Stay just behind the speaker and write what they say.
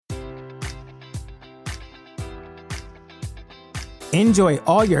Enjoy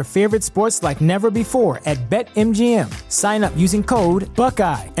all your favorite sports like never before at BetMGM. Sign up using code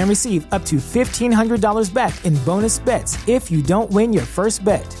Buckeye and receive up to $1,500 back in bonus bets if you don't win your first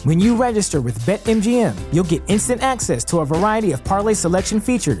bet. When you register with BetMGM, you'll get instant access to a variety of parlay selection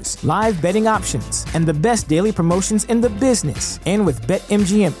features, live betting options, and the best daily promotions in the business. And with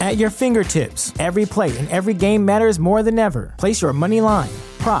BetMGM at your fingertips, every play and every game matters more than ever. Place your money line,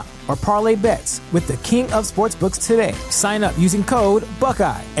 prop, or parlay bets with the king of sportsbooks today. Sign up using code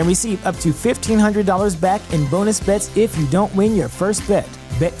Buckeye and receive up to $1,500 back in bonus bets if you don't win your first bet.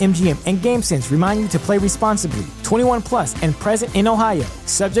 BetMGM and GameSense remind you to play responsibly. 21 plus and present in Ohio,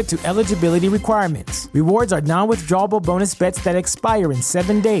 subject to eligibility requirements. Rewards are non-withdrawable bonus bets that expire in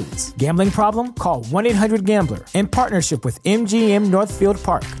 7 days. Gambling problem? Call 1-800-GAMBLER. In partnership with MGM Northfield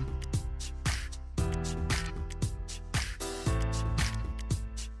Park.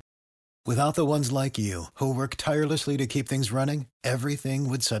 Without the ones like you, who work tirelessly to keep things running, everything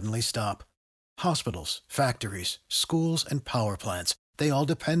would suddenly stop. Hospitals, factories, schools, and power plants, they all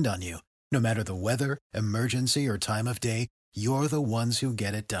depend on you. No matter the weather, emergency, or time of day, you're the ones who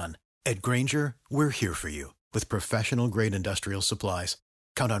get it done. At Grainger, we're here for you with professional-grade industrial supplies.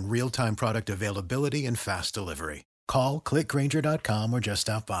 Count on real-time product availability and fast delivery. Call, click Grainger.com, or just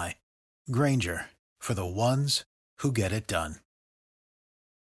stop by. Grainger, for the ones who get it done.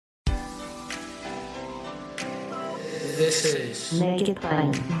 This is Make It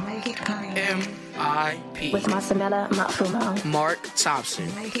Plain. Make It Plain. M.I.P. With Masamela Matfumo. Mark Thompson.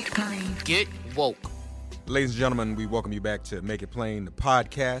 Make It Plain. Get woke. Ladies and gentlemen, we welcome you back to Make It Plain, the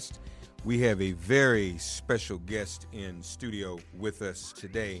podcast. We have a very special guest in studio with us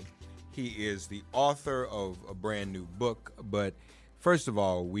today. He is the author of a brand new book, but first of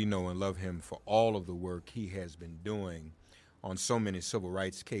all, we know and love him for all of the work he has been doing on so many civil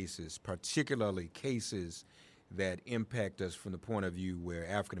rights cases, particularly cases that impact us from the point of view where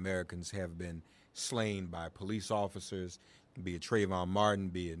African Americans have been slain by police officers, be it Trayvon Martin,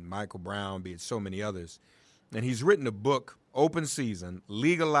 be it Michael Brown, be it so many others. And he's written a book, Open Season,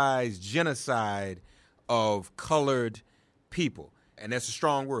 Legalized Genocide of Colored People. And that's a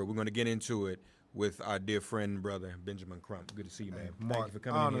strong word. We're going to get into it with our dear friend and brother, Benjamin Crump. Good to see you, man. Mark, thank you for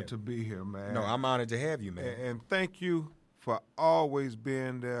coming honored in here. to be here, man. No, I'm honored to have you, man. And thank you for always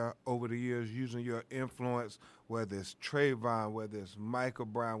being there over the years, using your influence, whether it's Trayvon, whether it's Michael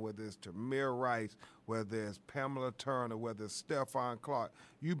Brown, whether it's Tamir Rice, whether it's Pamela Turner, whether it's Stephon Clark.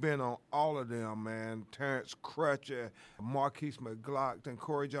 You've been on all of them, man. Terrence Crutcher, Marquise McGlockton,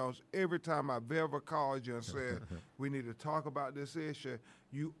 Corey Jones. Every time I've ever called you and said, we need to talk about this issue,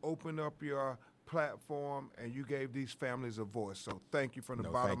 you opened up your platform and you gave these families a voice. So thank you from the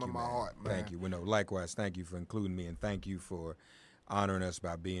bottom of my heart, man. Thank you. Well, no, likewise, thank you for including me, and thank you for honoring us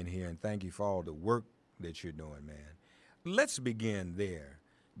by being here, and thank you for all the work that you're doing, man. Let's begin there.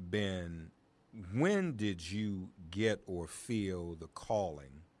 Ben, when did you get or feel the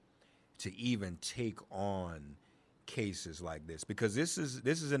calling to even take on cases like this? Because this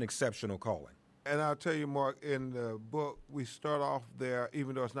is an exceptional calling. And I'll tell you, Mark, in the book, we start off there,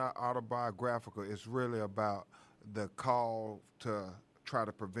 even though it's not autobiographical, it's really about the call to try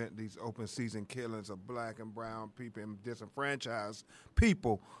to prevent these open season killings of black and brown people and disenfranchised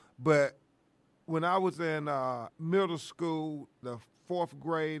people. But when I was in middle school, the 4th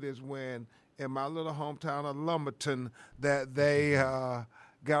grade is when, in my little hometown of Lumberton, that they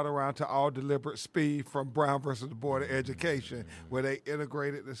got around to all deliberate speed from Brown versus the Board of Education, where they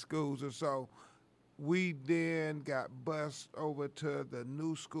integrated the schools. And so we then got bused over to the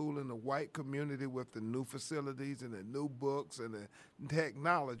new school in the white community with the new facilities and the new books and the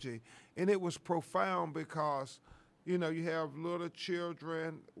technology. And it was profound because, you know, you have little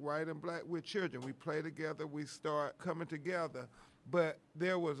children, white and black, we're children. We play together, we start coming together. But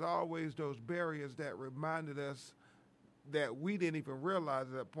there was always those barriers that reminded us that we didn't even realize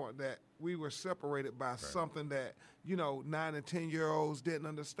at that point that we were separated by something that, you know, 9 and 10-year-olds didn't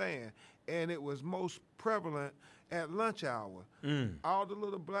understand. And it was most prevalent at lunch hour. All the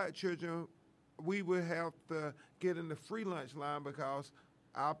little black children, we would have to get in the free lunch line because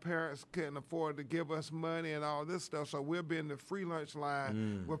our parents couldn't afford to give us money and all this stuff, so we'll be in the free lunch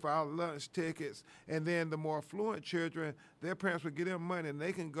line with our lunch tickets. And then the more affluent children, their parents would get them money, and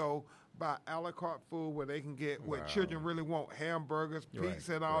they can go buy a la carte food where they can get what children really want, hamburgers,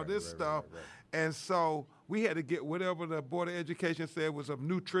 pizza, and all this stuff. And so we had to get whatever the Board of Education said was of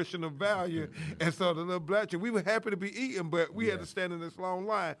nutritional value. And so the little black children, we were happy to be eating, but we had to stand in this long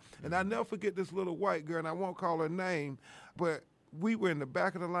line. And I never forget this little white girl, and I won't call her name, but we were in the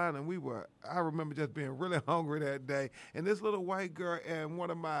back of the line, and I remember just being really hungry that day. And this little white girl and one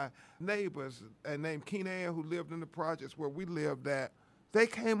of my neighbors named Keena Ann, who lived in the projects where we lived at, they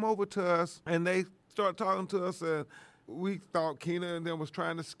came over to us, and they started talking to us, and we thought Keena and them was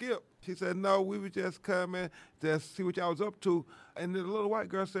trying to skip. She said, no, we were just coming to see what y'all was up to. And the little white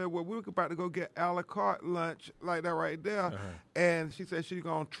girl said, well, we were about to go get a la carte lunch like that right there. Uh-huh. And she said she's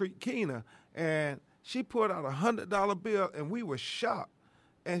going to treat Keena. And she pulled out a $100 bill, and we were shocked.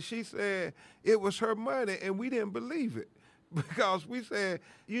 And she said it was her money, and we didn't believe it. Because we said,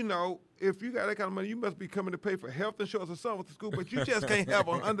 you know, if you got that kind of money, you must be coming to pay for health insurance or something with the school, but you just can't have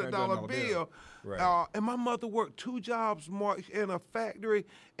a $100 bill. Right. And my mother worked 2 jobs, Mark, in a factory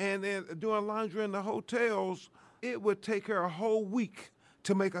and then doing laundry in the hotels. It would take her a whole week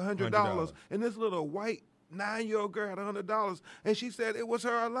to make $100. And this little white 9-year-old girl had $100, and she said it was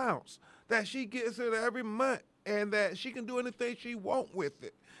her allowance, that she gets it every month and that she can do anything she wants with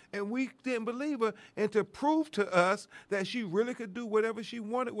it. And we didn't believe her. And to prove to us that she really could do whatever she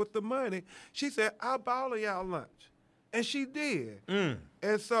wanted with the money, she said, I'll buy all of y'all lunch. And she did.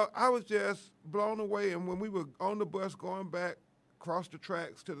 And so I was just blown away. And when we were on the bus going back across the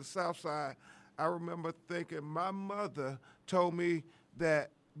tracks to the south side, I remember thinking my mother told me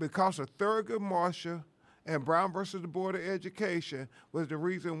that because of Thurgood Marshall and Brown versus the Board of Education was the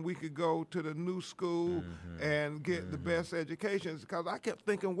reason we could go to the new school and get the best education. Because I kept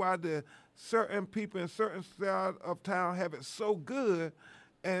thinking why the certain people in certain side of town have it so good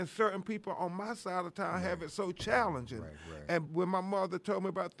and certain people on my side of town have it so challenging. And when my mother told me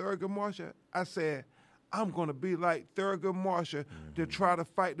about Thurgood Marshall, I said, I'm going to be like Thurgood Marshall to try to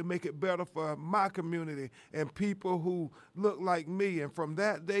fight to make it better for my community and people who look like me. And from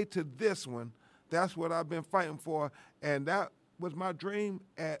that day to this one, that's what I've been fighting for, and that was my dream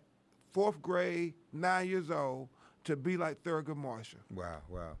at 4th grade, 9 years old, to be like Thurgood Marshall. Wow.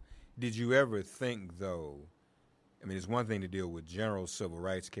 Did you ever think, though, I mean, it's one thing to deal with general civil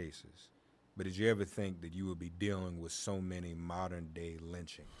rights cases, but did you ever think that you would be dealing with so many modern-day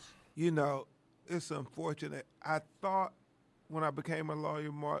lynchings? You know, it's unfortunate. I thought when I became a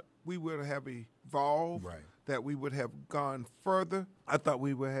lawyer, Mark, we would have evolved, that we would have gone further. I thought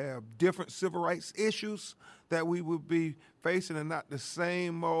we would have different civil rights issues that we would be facing and not the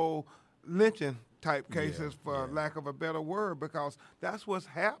same old lynching type cases, for lack of a better word, because that's what's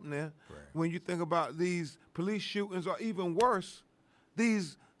happening when you think about these police shootings, or even worse,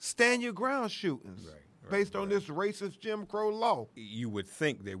 these stand-your-ground shootings based on this racist Jim Crow law. You would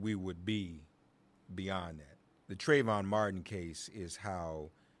think that we would be beyond that. The Trayvon Martin case is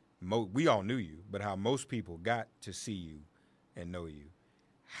how we all knew you, but how most people got to see you and know you.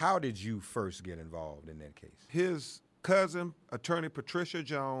 How did you first get involved in that case? His cousin, attorney Patricia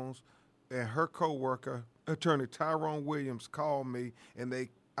Jones, and her co-worker, attorney Tyrone Williams, called me, and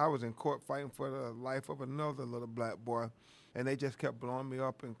I was in court fighting for the life of another little black boy, and they just kept blowing me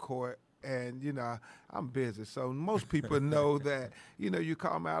up in court. And, you know, I'm busy. So most people know that, you know, you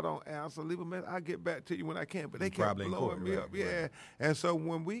call me, I don't answer, leave a message, I'll get back to you when I can. But they kept blowing me up. And so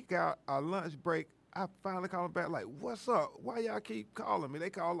when we got our lunch break, I finally called them back like, what's up? Why y'all keep calling me? They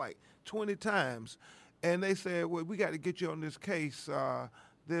called like 20 times. And they said, well, we got to get you on this case.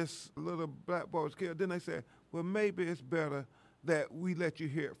 This little black boy was killed. Then they said, well, maybe it's better that we let you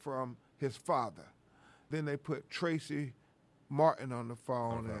hear it from his father. Then they put Tracy Martin on the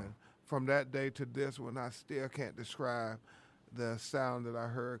phone. And from that day to this one, I still can't describe the sound that I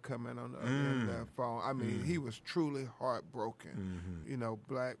heard coming on the other end of that phone. I mean, he was truly heartbroken. You know,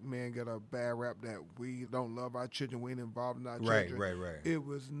 black men get a bad rap that we don't love our children, we ain't involved in our children. Right. It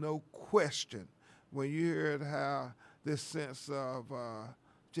was no question when you heard how this sense of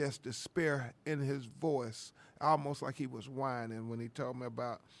just despair in his voice, almost like he was whining when he told me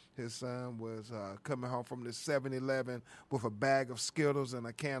about his son was coming home from the 7-Eleven with a bag of Skittles and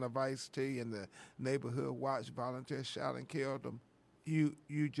a can of iced tea, and the neighborhood watch volunteer shot and killed him. You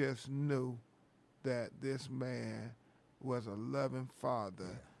just knew that this man was a loving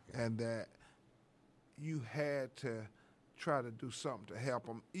father and that you had to try to do something to help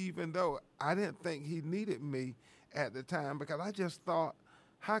him, even though I didn't think he needed me at the time, because I just thought,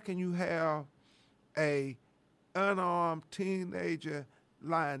 how can you have a unarmed teenager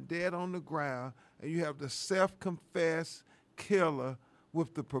lying dead on the ground, and you have the self-confessed killer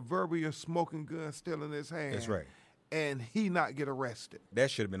with the proverbial smoking gun still in his hand? That's right. And he not get arrested. That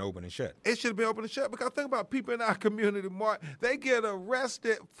should have been open and shut. It should have been open and shut, because think about people in our community, Mark. They get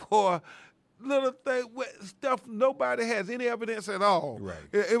arrested for little thing, stuff nobody has any evidence at all. Right.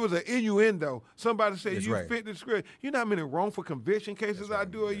 It was an innuendo. Somebody said That's you right. fit the script. You know how many wrongful conviction cases I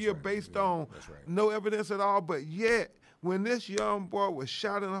do a year based on no evidence at all, but yet When this young boy was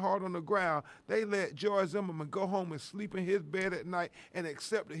shot in the heart on the ground, they let George Zimmerman go home and sleep in his bed at night and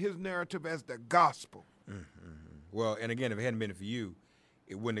accepted his narrative as the gospel. Well, and again, if it hadn't been for you,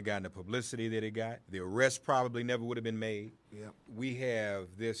 it wouldn't have gotten the publicity that it got. The arrest probably never would have been made. Yep. We have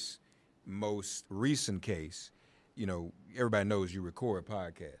this most recent case. You know, everybody knows you record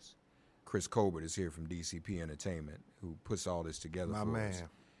podcasts. Chris Colbert is here from DCP Entertainment, who puts all this together My for man. us.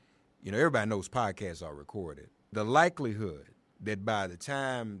 You know, everybody knows podcasts are recorded. The likelihood that by the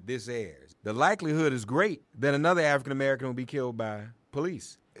time this airs, the likelihood is great that another African American will be killed by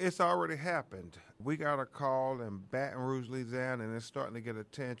police. It's already happened. We got a call in Baton Rouge, Louisiana, and it's starting to get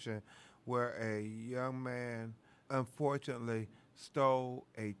attention where a young man, unfortunately, stole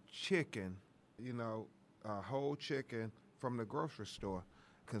a chicken, a whole chicken from the grocery store.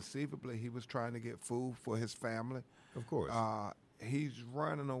 Conceivably, he was trying to get food for his family. Of course. He's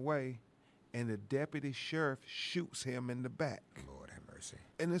running away, and the deputy sheriff shoots him in the back. Lord have mercy.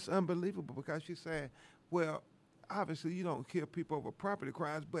 And it's unbelievable because she's saying, well, obviously you don't kill people over property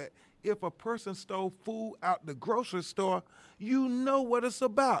crimes, but if a person stole food out the grocery store, you know what it's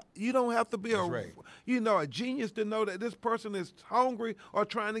about. You don't have to be a genius to know that this person is hungry or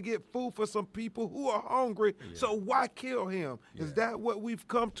trying to get food for some people who are hungry. Yeah. So why kill him? Yeah. Is that what we've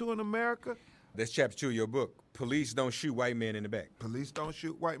come to in America? That's chapter 2 of your book. Police don't shoot white men in the back. Police don't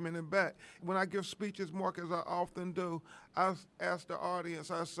shoot white men in the back. When I give speeches, Mark, as I often do, I ask the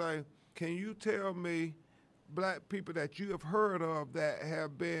audience, I say, can you tell me black people that you have heard of that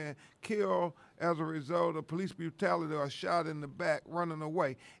have been killed as a result of police brutality or shot in the back running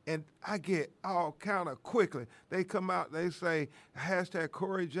away? And I get all kind of quickly. They come out, they say, hashtag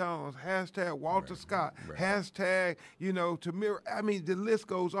Corey Jones, hashtag Walter Scott, hashtag, Tamir. I mean, the list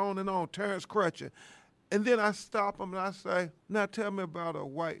goes on and on, Terrence Crutcher. And then I stop them and I say, now tell me about a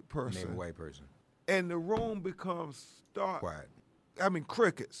white person. Name a white person. And the room becomes stark. Quiet. I mean,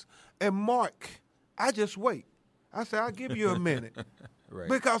 crickets. And Mark, I just wait. I say, I'll give you a minute. Right.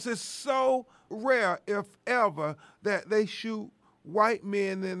 Because it's so rare, if ever, that they shoot white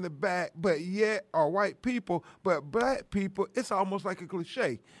men in the back, or white people, but black people, it's almost like a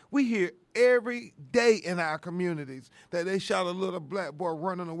cliche. We hear every day in our communities that they shot a little black boy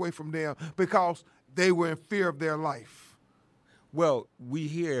running away from them because they were in fear of their life. Well, we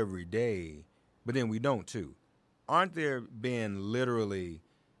hear every day, but then we don't too. Aren't there been literally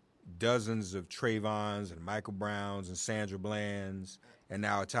dozens of Trayvons and Michael Browns and Sandra Blands and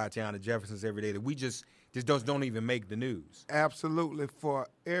now Tatiana Jeffersons every day that we just don't even make the news? Absolutely. For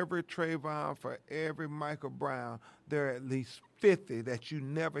every Trayvon, for every Michael Brown, there are at least 50 that you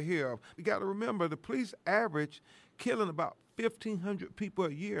never hear of. You got to remember, the police average killing about 1,500 people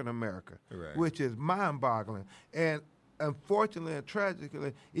a year in America, which is mind-boggling. And unfortunately and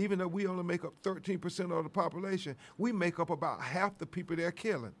tragically, even though we only make up 13% of the population, we make up about half the people they're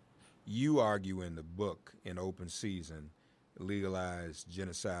killing. You argue in the book, in Open Season, Legalized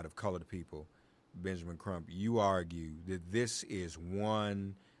Genocide of Colored People, Benjamin Crump, you argue that this is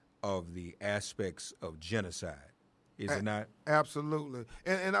one of the aspects of genocide. Is it not? Absolutely.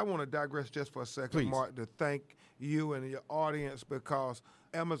 And I want to digress just for a second, Please. Mark, to thank you and your audience, because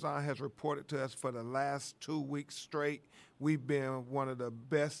Amazon has reported to us for the last 2 weeks straight, we've been one of the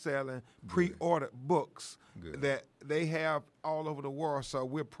best-selling pre-ordered books that they have all over the world. So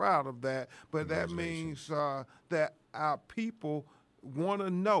we're proud of that. But that means that our people want to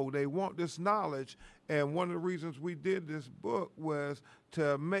know. They want this knowledge. And one of the reasons we did this book was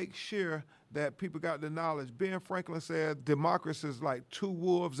to make sure that people got the knowledge. Ben Franklin said democracy is like two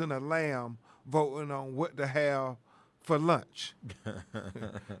wolves and a lamb voting on what to have for lunch.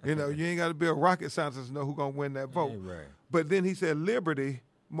 You ain't got to be a rocket scientist to know who's going to win that vote. Right. But then he said liberty,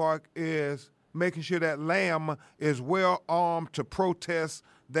 Mark, is making sure that lamb is well armed to protest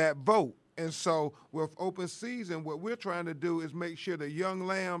that vote. And so with Open Season, what we're trying to do is make sure the young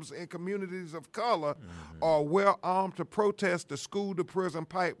lambs in communities of color are well armed to protest the school-to-prison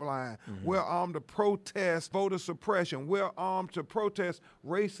pipeline, well armed to protest voter suppression, well armed to protest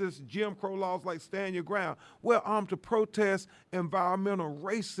racist Jim Crow laws like Stand Your Ground, well armed to protest environmental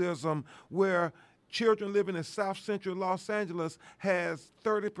racism where children living in South Central Los Angeles has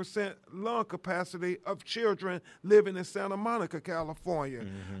 30% lung capacity of children living in Santa Monica, California.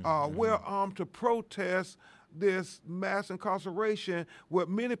 We're armed to protest this mass incarceration. What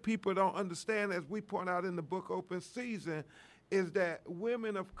many people don't understand, as we point out in the book Open Season, is that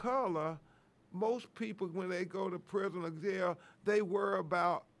women of color, most people when they go to prison or jail, they worry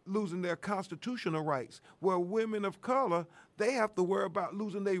about losing their constitutional rights. Where women of color, they have to worry about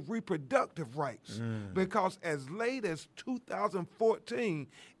losing their reproductive rights. Because as late as 2014,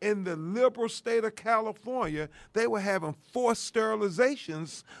 in the liberal state of California, they were having forced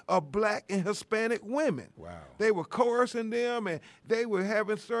sterilizations of black and Hispanic women. Wow. They were coercing them, and they were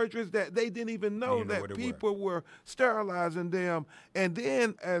having surgeries that they didn't even know Didn't know what that they people were sterilizing them. And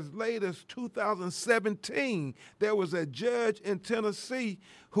then as late as 2017, there was a judge in Tennessee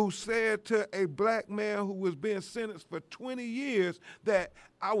who said to a black man who was being sentenced for 20 years that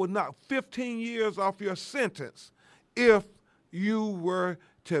I would knock 15 years off your sentence if you were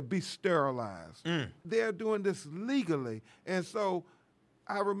to be sterilized. They're doing this legally. And so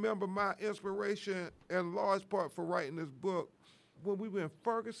I remember my inspiration in large part for writing this book when we were in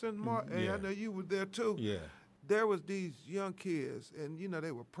Ferguson, Mark, and I know you were there too. Yeah. There was these young kids, and, you know,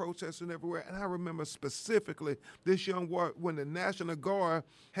 they were protesting everywhere. And I remember specifically this young boy, when the National Guard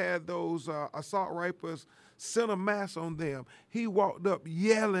had those assault rifles sent a mass on them, he walked up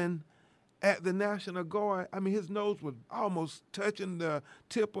yelling at the National Guard. I mean, his nose was almost touching the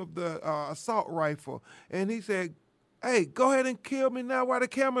tip of the assault rifle. And he said, hey, go ahead and kill me now while the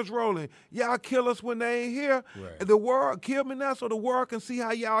camera's rolling. Y'all kill us when they ain't here. Right. The world, kill me now so the world can see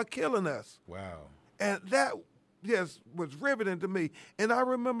how y'all killing us. Wow. And that just was riveting to me. And I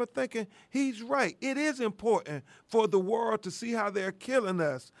remember thinking, he's right. It is important for the world to see how they're killing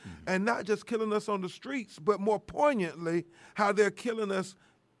us, and not just killing us on the streets, but more poignantly, how they're killing us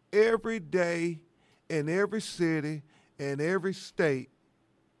every day in every city, in every state,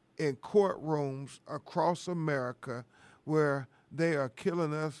 in courtrooms across America, where they are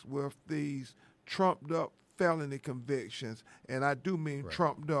killing us with these trumped up felony convictions. And I do mean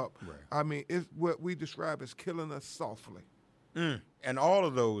trumped up. Right. I mean, it's what we describe as killing us softly. And all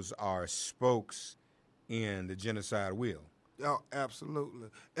of those are spokes in the genocide wheel. Oh, absolutely.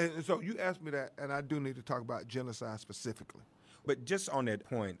 And so you asked me that, and I do need to talk about genocide specifically. But just on that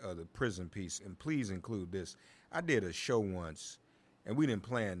point of the prison piece, and please include this, I did a show once, and we didn't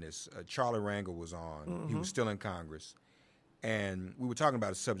plan this. Charlie Rangel was on. He was still in Congress. And we were talking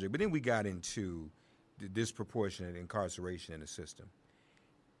about a subject, but then we got into the disproportionate incarceration in the system.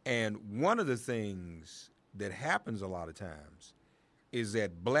 And one of the things that happens a lot of times is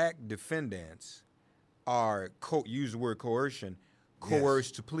that black defendants are, use the word coercion,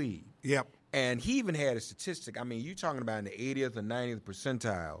 coerced to plead. Yep. And he even had a statistic. I mean, you're talking about in the 80th or 90th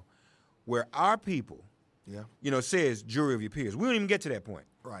percentile, where our people, says jury of your peers. We don't even get to that point.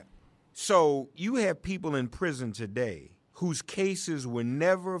 Right. So you have people in prison today whose cases were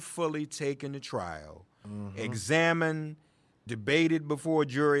never fully taken to trial, examined, debated before a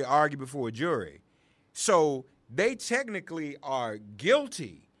jury, argued before a jury. So they technically are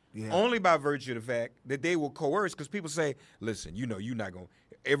guilty only by virtue of the fact that they were coerced, because people say, listen, you're not going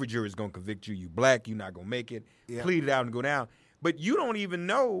to, every jury is going to convict you. You black, you're not going to make it. Plead it out and go down. But you don't even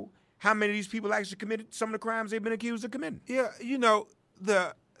know how many of these people actually committed some of the crimes they've been accused of committing. Yeah,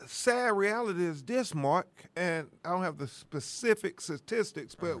 the sad reality is this, Mark, and I don't have the specific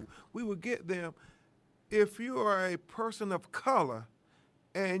statistics, but we will get them. If you are a person of color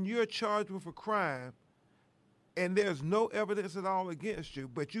and you're charged with a crime and there's no evidence at all against you,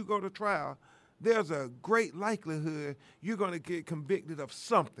 but you go to trial, there's a great likelihood you're going to get convicted of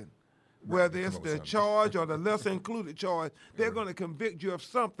something. Whether it's the charge or the lesser included charge, they're going to convict you of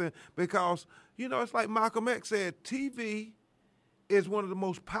something because, it's like Malcolm X said, TV is one of the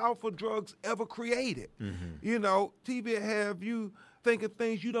most powerful drugs ever created. TV have you thinking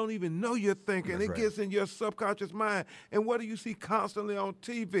things you don't even know you're thinking. That's it right. gets in your subconscious mind. And what do you see constantly on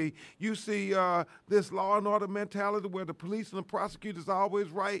TV? You see this law and order mentality where the police and the prosecutors are always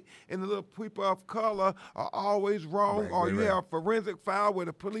right and the little people of color are always wrong. You have a forensic file where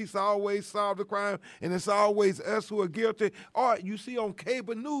the police always solve the crime and it's always us who are guilty. Or you see on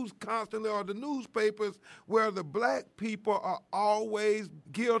cable news constantly or the newspapers where the black people are always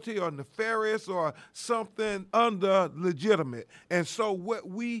guilty or nefarious or something under legitimate. And so what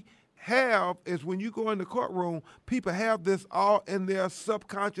we have is when you go in the courtroom, people have this all in their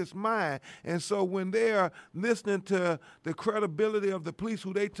subconscious mind. And so when they're listening to the credibility of the police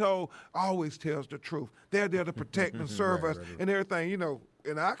who they told always tells the truth, they're there to protect and serve us and everything.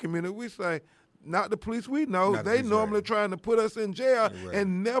 In our community, we say, not the police we know. They normally trying to put us in jail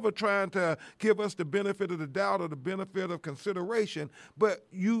and never trying to give us the benefit of the doubt or the benefit of consideration. But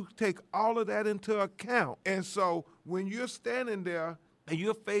you take all of that into account. And so when you're standing there and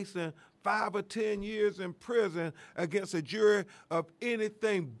you're facing 5 or 10 years in prison against a jury of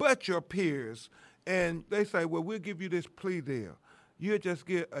anything but your peers, and they say, well, we'll give you this plea deal. You'll just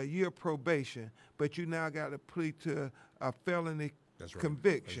get a year probation, but you now got to plead to a felony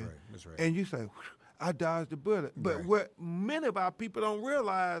conviction. That's right. And you say, I dodged the bullet. But Right. what many of our people don't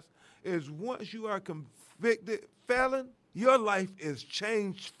realize is once you are a convicted felon, your life is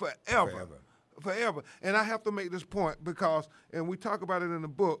changed forever. Forever. And I have to make this point because, and we talk about it in the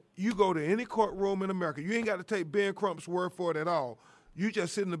book, you go to any courtroom in America, you ain't got to take Ben Crump's word for it at all. You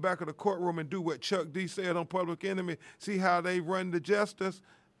just sit in the back of the courtroom and do what Chuck D said on Public Enemy, see how they run the justice,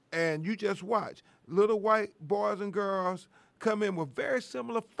 and you just watch. Little white boys and girls come in with very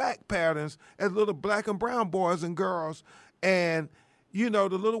similar fact patterns as little black and brown boys and girls, and the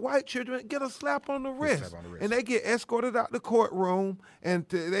little white children get a slap on the wrist, and they get escorted out the courtroom, and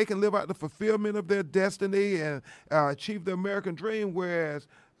they can live out the fulfillment of their destiny and achieve the American dream, whereas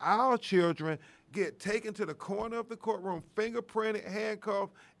our children get taken to the corner of the courtroom, fingerprinted,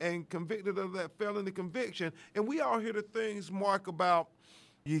 handcuffed, and convicted of that felony conviction. And we all hear the things, Mark, about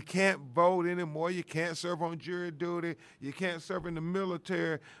you can't vote anymore. You can't serve on jury duty. You can't serve in the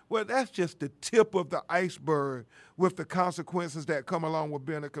military. Well, that's just the tip of the iceberg with the consequences that come along with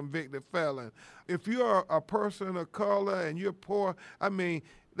being a convicted felon. If you're a person of color and you're poor,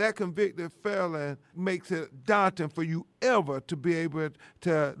 that convicted felon makes it daunting for you ever to be able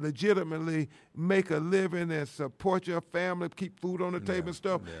to legitimately make a living and support your family, keep food on the table and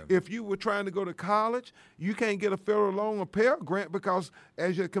stuff. Yeah. If you were trying to go to college, you can't get a federal loan or Pell Grant because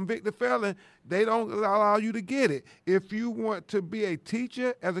as a convicted felon, they don't allow you to get it. If you want to be a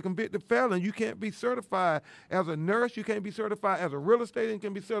teacher as a convicted felon, you can't be certified. As a nurse, you can't be certified. As a real estate agent,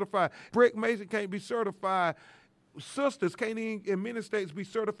 can't be certified. Brick mason can't be certified. Sisters can't even, in many states, be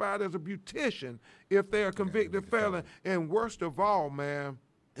certified as a beautician if they're a convicted felon. And worst of all, man,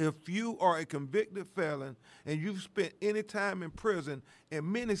 if you are a convicted felon and you've spent any time in prison,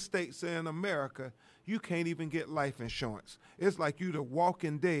 in many states in America, you can't even get life insurance. It's like you the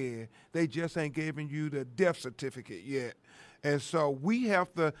walking dead. They just ain't giving you the death certificate yet. And so we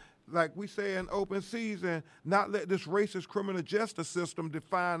have to, like we say in Open Season, not let this racist criminal justice system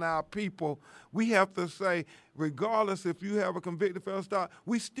define our people. We have to say, regardless if you have a convicted felon stop,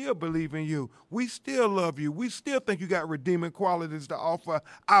 we still believe in you. We still love you. We still think you got redeeming qualities to offer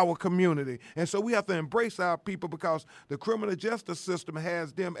our community. And so we have to embrace our people because the criminal justice system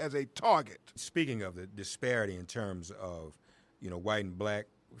has them as a target. Speaking of the disparity in terms of, white and black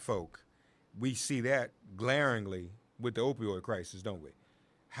folk, we see that glaringly with the opioid crisis, don't we?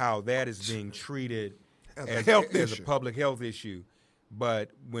 How that is being treated as a public health issue.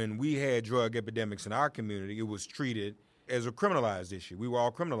 But when we had drug epidemics in our community, it was treated as a criminalized issue. We were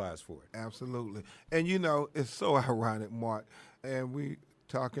all criminalized for it. Absolutely. And, it's so ironic, Mark, and we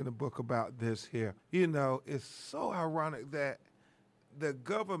talk in the book about this here. It's so ironic that the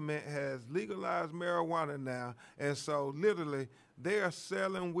government has legalized marijuana now, and so literally they are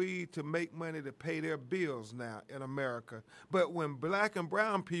selling weed to make money to pay their bills now in America. But when black and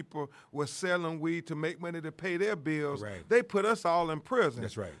brown people were selling weed to make money to pay their bills, they put us all in prison.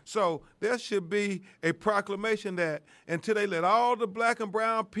 That's right. So there should be a proclamation that until they let all the black and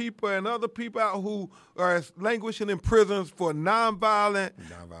brown people and other people out who are languishing in prisons for nonviolent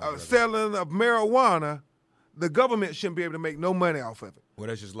selling of marijuana, the government shouldn't be able to make no money off of it. Well,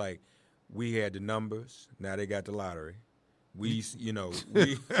 that's just like we had the numbers. Now they got the lottery. We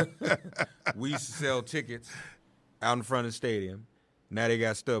we sell tickets out in front of the stadium. Now they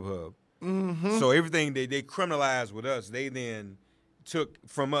got StubHub. Mm-hmm. So everything they criminalized with us, they then took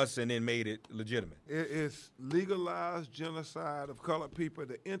from us and then made it legitimate. It is legalized genocide of colored people,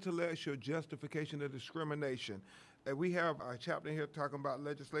 the intellectual justification of discrimination. And we have a chapter here talking about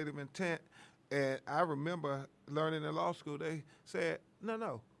legislative intent. And I remember learning in law school, they said,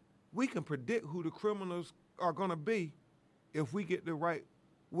 no, we can predict who the criminals are going to be if we get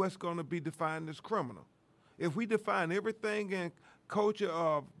what's going to be defined as criminal. If we define everything in culture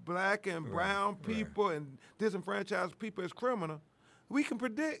of black and brown people and disenfranchised people as criminal, we can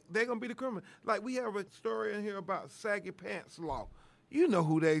predict they're going to be the criminal. Like we have a story in here about saggy pants law. You know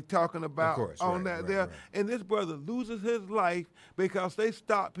who they talking about there. And this brother loses his life because they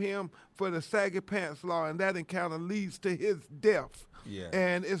stop him for the saggy pants law, and that encounter leads to his death. Yeah.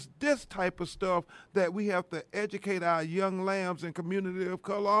 And it's this type of stuff that we have to educate our young lambs and community of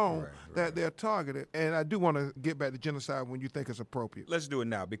color on that they're targeted. And I do want to get back to genocide when you think it's appropriate. Let's do it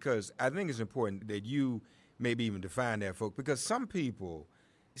now because I think it's important that you maybe even define that, folk, because some people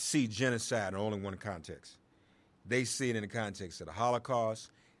see genocide in only one context. They see it in the context of the Holocaust.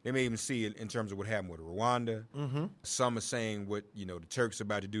 They may even see it in terms of what happened with Rwanda. Mm-hmm. Some are saying what the Turks are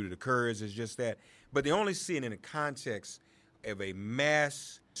about to do to the Kurds is just that. But they only see it in the context of a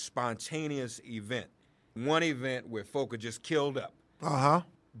mass, spontaneous event. One event where folk are just killed up. Uh-huh.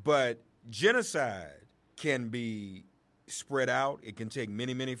 But genocide can be spread out. It can take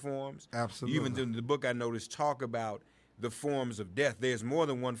many, many forms. Absolutely. Even in the book I noticed talk about the forms of death. There's more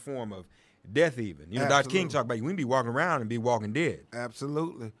than one form of death even. You know, Dr. King talked about we can be walking around and be walking dead.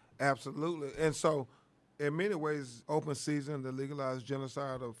 Absolutely. Absolutely. And so in many ways, open season, the legalized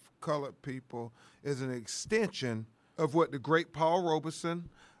genocide of colored people, is an extension of what the great Paul Robeson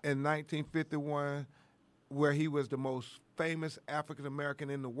in 1951, where he was the most famous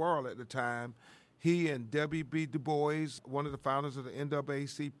African-American in the world at the time. He and W.B. Du Bois, one of the founders of the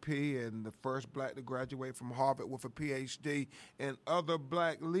NAACP and the first black to graduate from Harvard with a Ph.D., and other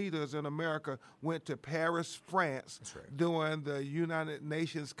black leaders in America went to Paris, France, during the United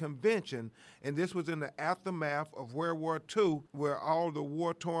Nations Convention. And this was in the aftermath of World War II, where all the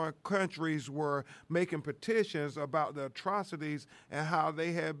war-torn countries were making petitions about the atrocities and how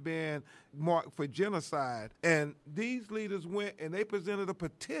they had been marked for genocide. And these leaders went and they presented a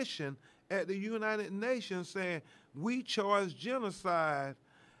petition at the United Nations saying, we charge genocide,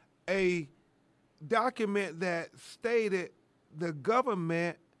 a document that stated the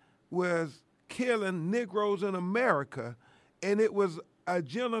government was killing Negroes in America, and it was a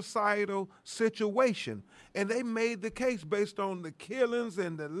genocidal situation. And they made the case based on the killings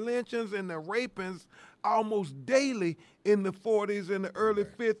and the lynchings and the rapings almost daily in the 40s and the early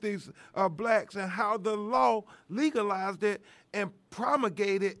 50s of blacks, and how the law legalized it and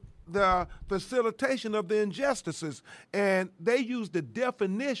promulgated the facilitation of the injustices. And they used the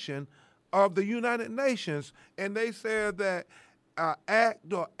definition of the United Nations, and they said that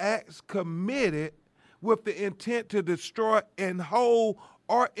act or acts committed with the intent to destroy in whole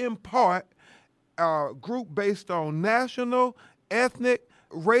or in part group based on national, ethnic,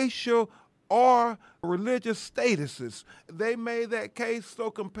 racial, or religious statuses. They made that case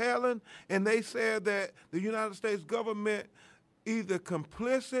so compelling, and they said that the United States government either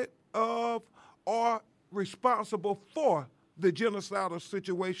complicit of or responsible for the genocidal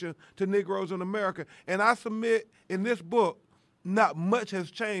situation to Negroes in America. And I submit in this book, not much has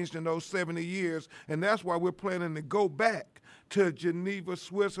changed in those 70 years, and that's why we're planning to go back to Geneva,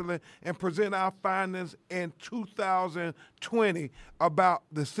 Switzerland, and present our findings in 2020 about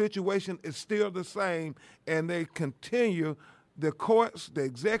the situation is still the same, and they continue, the courts, the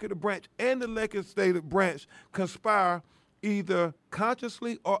executive branch, and the legislative branch conspire either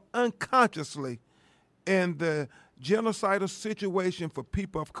consciously or unconsciously in the genocidal situation for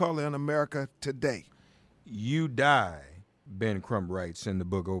people of color in America today. You die, Ben Crump writes in the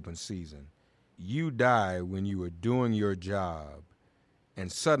book Open Season, you die when you are doing your job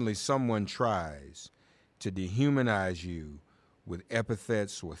and suddenly someone tries to dehumanize you with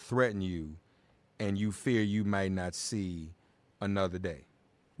epithets or threaten you, and you fear you might not see another day.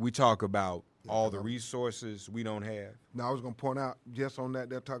 We talk about all the resources we don't have. Now, I was going to point out, just on that,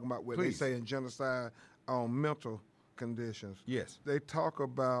 they're talking about what they say in genocide on mental conditions. Yes. They talk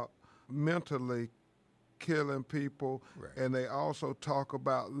about mentally killing people, and they also talk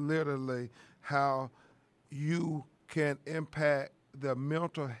about literally how you can impact the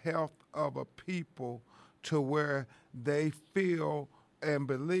mental health of a people to where they feel and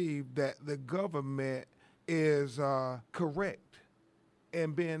believe that the government is correct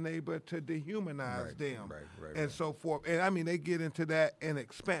and being able to dehumanize them and so forth. And I mean, they get into that in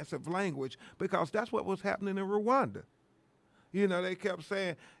expansive language because that's what was happening in Rwanda. You know, they kept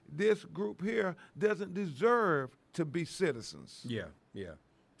saying this group here doesn't deserve to be citizens. Yeah.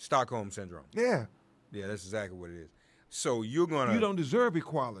 Stockholm Syndrome. Yeah. Yeah, that's exactly what it is. So you're going to... You don't deserve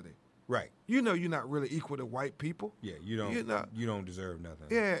equality. Right. You know you're not really equal to white people. Yeah, you don't deserve nothing.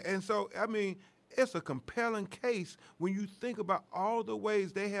 Yeah, and so, I mean, it's a compelling case when you think about all the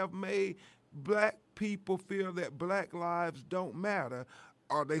ways they have made black people feel that black lives don't matter,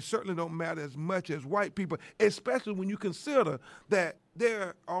 or they certainly don't matter as much as white people, especially when you consider that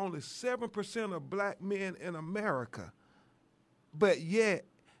there are only 7% of black men in America, but yet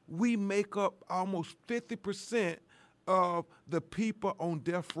we make up almost 50% of the people on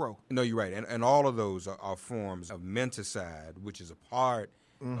death row. No, you're right. And all of those are forms of menticide, which is a part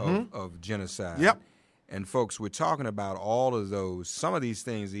of genocide. Yep. And folks, we're talking about all of those, some of these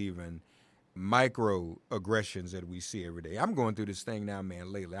things even, microaggressions that we see every day. I'm going through this thing now,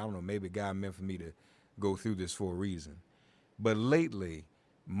 man, lately. I don't know, maybe God meant for me to go through this for a reason. But lately,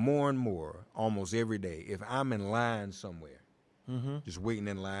 more and more, almost every day, if I'm in line somewhere, just waiting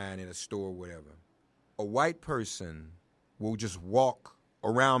in line in a store or whatever, a white person will just walk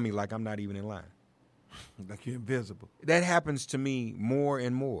around me like I'm not even in line. Like you're invisible. That happens to me more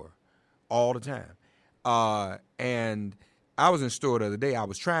and more all the time. And I was in the store the other day. I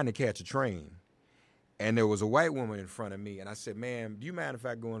was trying to catch a train, and there was a white woman in front of me. And I said, ma'am, do you mind if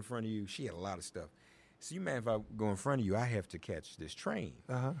I go in front of you? She had a lot of stuff. so you mind if I go in front of you? I have to catch this train.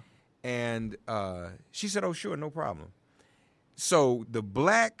 Uh-huh. And she said, oh, sure, no problem. So the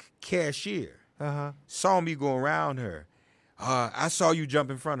black cashier saw me go around her. I saw you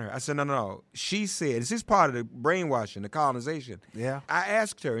jump in front of her. I said, no. She said, this is part of the brainwashing, the colonization. Yeah. I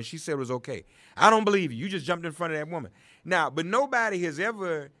asked her, and she said it was okay. I don't believe you. You just jumped in front of that woman. Now, but nobody has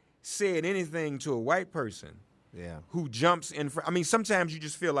ever said anything to a white person who jumps in front. I mean, sometimes you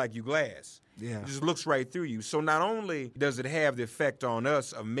just feel like you glass. Yeah. It just looks right through you. So not only does it have the effect on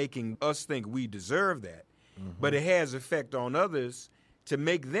us of making us think we deserve that, but it has effect on others to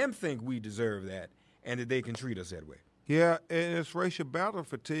make them think we deserve that and that they can treat us that way. Yeah, and it's racial battle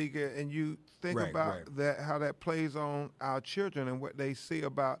fatigue, and you think Right, about right. that, how that plays on our children and what they see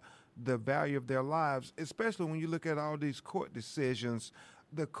about the value of their lives, especially when you look at all these court decisions.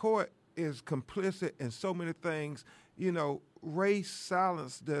 The court is complicit in so many things. You know, race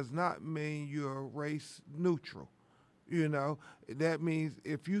silence does not mean you're race neutral. You know, that means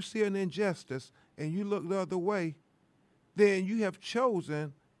if you see an injustice and you look the other way, then you have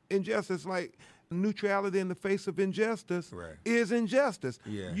chosen injustice. Like neutrality in the face of injustice is injustice.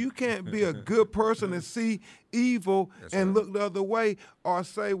 Yeah. You can't be a good person and see evil and look the other way, or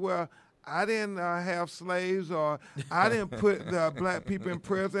say, well, I didn't have slaves, or I didn't put black people in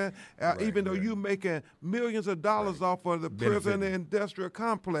prison, even though you're making millions of dollars off of the prison and industrial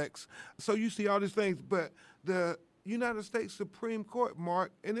complex. So you see all these things. But the United States Supreme Court,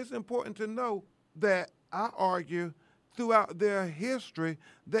 Mark, and it's important to know that I argue throughout their history,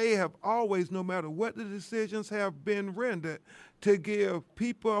 they have always, no matter what the decisions have been rendered, to give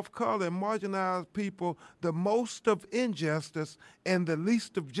people of color and marginalized people the most of injustice and the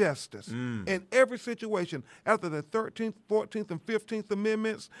least of justice. In every situation, after the 13th, 14th, and 15th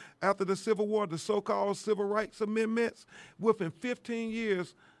Amendments, after the Civil War, the so-called Civil Rights Amendments, within 15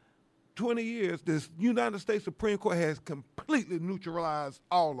 years, 20 years, the United States Supreme Court has completely neutralized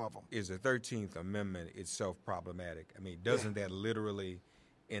all of them. Is the 13th Amendment itself problematic? I mean, doesn't that literally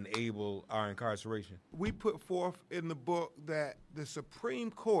enable our incarceration? We put forth in the book that the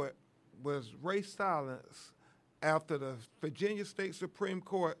Supreme Court was race silence after the Virginia State Supreme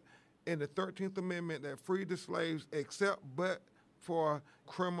Court in the 13th Amendment that freed the slaves except but for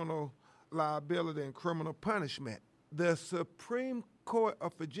criminal liability and criminal punishment. The Supreme Court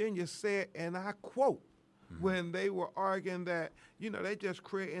of Virginia said, and I quote, when they were arguing that, you know, they just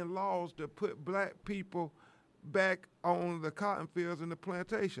creating laws to put black people back on the cotton fields and the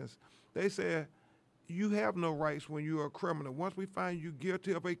plantations. They said, you have no rights when you are a criminal. Once we find you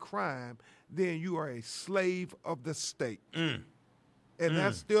guilty of a crime, then you are a slave of the state. And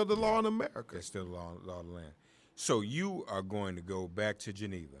that's still the law in America. That's still the law of the land. So you are going to go back to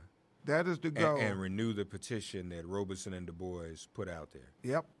Geneva. That is the goal. And renew the petition that Robeson and Du Bois put out there.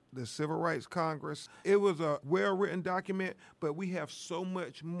 Yep, the Civil Rights Congress. It was a well-written document, but we have so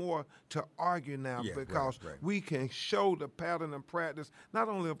much more to argue now because we can show the pattern and practice, not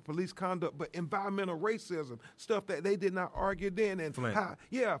only of police conduct, but environmental racism, stuff that they did not argue then. And Flint.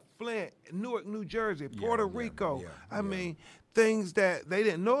 Flint, Newark, New Jersey, Puerto Rico. I mean, things that they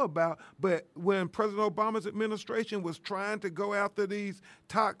didn't know about, but when President Obama's administration was trying to go after these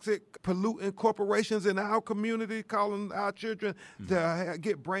toxic pollutant corporations in our community, calling our children to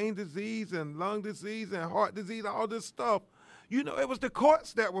get brain disease and lung disease and heart disease, all this stuff, you know, it was the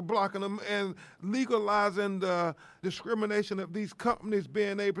courts that were blocking them and legalizing the discrimination of these companies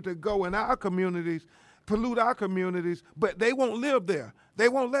being able to go in our communities, pollute our communities, but they won't live there. They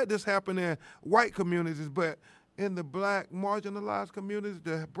won't let this happen in white communities, but in the black marginalized communities,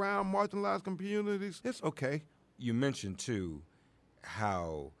 the brown marginalized communities, it's okay. You mentioned, too,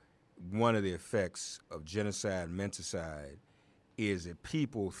 how one of the effects of genocide and menticide is that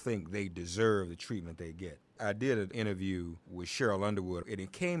people think they deserve the treatment they get. I did an interview with Cheryl Underwood, and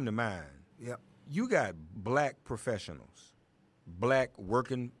it came to mind. Yep. You got black professionals, black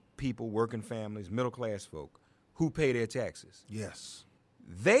working people, working families, middle-class folk, who pay their taxes. Yes.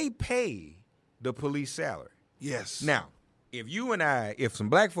 They pay the police salary. Yes. Now, if you and I, if some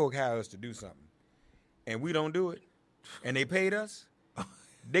black folk hire us to do something and we don't do it and they paid us,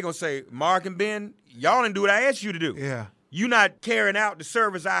 they're going to say, Mark and Ben, y'all didn't do what I asked you to do. Yeah. You're not carrying out the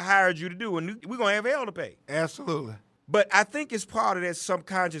service I hired you to do, and we're going to have hell to pay. Absolutely. But I think it's part of that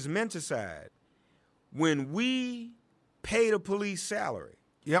subconscious menticide when we pay the police salary.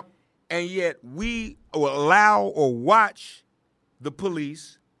 Yep. And yet we allow or watch the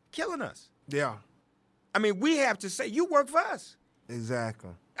police killing us. Yeah. I mean, we have to say, you work for us. Exactly.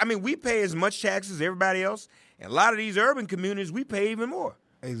 I mean, we pay as much taxes as everybody else. And a lot of these urban communities, we pay even more.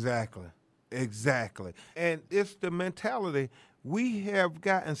 Exactly. Exactly. And it's the mentality. We have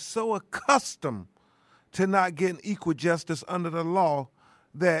gotten so accustomed to not getting equal justice under the law,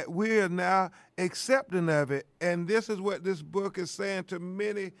 that we're now accepting of it. And this is what this book is saying to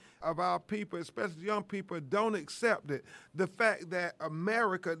many of our people, especially young people, don't accept it. The fact that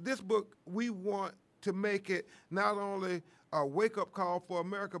America, this book, we want to make it not only a wake-up call for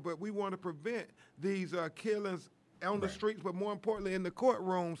America, but we want to prevent these killings on the streets, but more importantly in the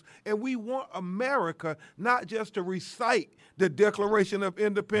courtrooms. And we want America not just to recite the Declaration of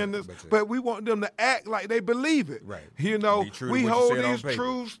Independence, but we want them to act like they believe it. Right. You know, we hold these paper.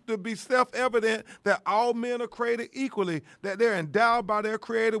 truths to be self-evident that all men are created equally, that they're endowed by their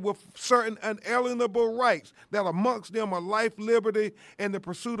Creator with certain unalienable rights, that amongst them are life, liberty, and the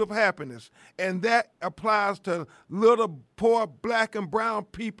pursuit of happiness. And that applies to little poor black and brown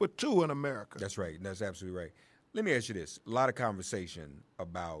people too in America. That's right. That's absolutely right. Let me ask you this. A lot of conversation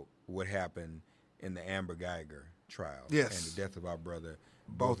about what happened in the Amber Geiger trial and the death of our brother,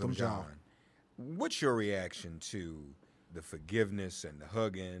 Botham Jean. What's your reaction to the forgiveness and the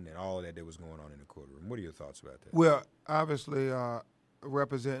hugging and all that was going on in the courtroom? What are your thoughts about that? Well, obviously,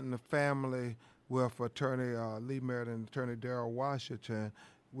 representing the family with Attorney Lee Merritt and Attorney Darrell Washington,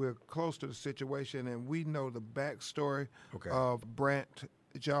 we're close to the situation, and we know the backstory of Brant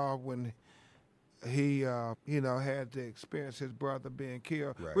Jaw when he, had to experience his brother being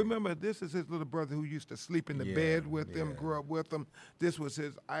killed. Right. Remember, this is his little brother who used to sleep in the bed with him, grew up with him. This was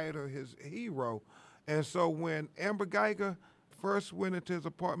his idol, his hero. And so when Amber Geiger first went into his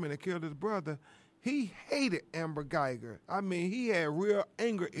apartment and killed his brother, he hated Amber Geiger. I mean, he had real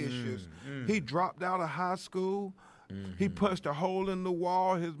anger issues. He dropped out of high school. He punched a hole in the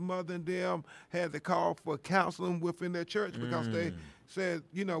wall. His mother and them had to call for counseling within their church because they said,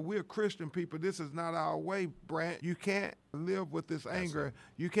 we're Christian people. This is not our way, Brant. You can't live with this anger.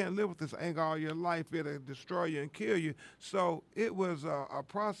 You can't live with this anger all your life. It'll destroy you and kill you. So it was a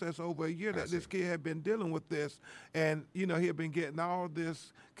process over a year that this kid had been dealing with this. And, he had been getting all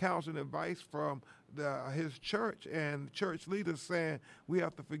this counseling advice from his church and church leaders saying we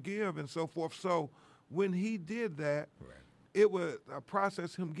have to forgive and so forth. So when he did that, it was a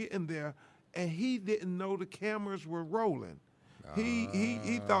process, him getting there, and he didn't know the cameras were rolling.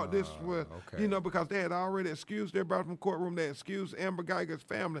 He thought this was, because they had already excused everybody from the courtroom. They excused Amber Geiger's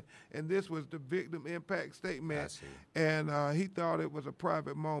family, and this was the victim impact statement. And he thought it was a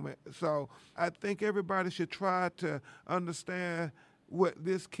private moment. So I think everybody should try to understand what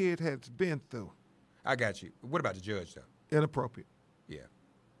this kid has been through. I got you. What about the judge, though? Inappropriate. Yeah.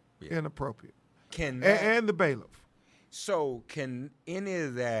 Inappropriate. And the bailiff. So can any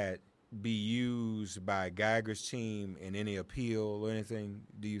of that be used by Geiger's team in any appeal or anything,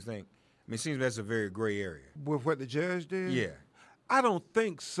 do you think? I mean, it seems that's a very gray area. With what the judge did? Yeah. I don't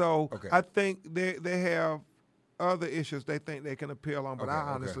think so. Okay. I think they have other issues they think they can appeal on, but I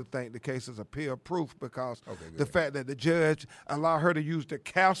honestly think the case is appeal-proof because the fact that the judge allowed her to use the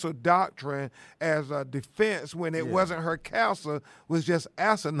castle doctrine as a defense when it wasn't her castle was just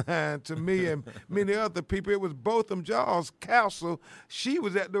asinine to me and many other people. It was Botham Jaw's castle. She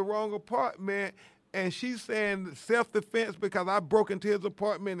was at the wrong apartment, and she's saying self-defense because I broke into his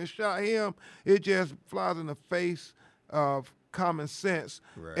apartment and shot him. It just flies in the face of common sense.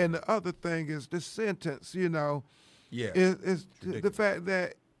 Right. And the other thing is the sentence, is the fact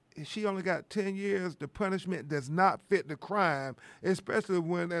that she only got 10 years. The punishment does not fit the crime, especially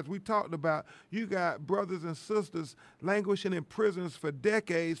when, as we talked about, you got brothers and sisters languishing in prisons for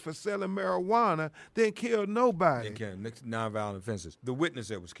decades for selling marijuana, then killed nobody. Nonviolent offenses. The witness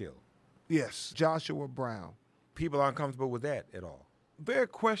that was killed. Yes, Joshua Brown. People aren't comfortable with that at all. Very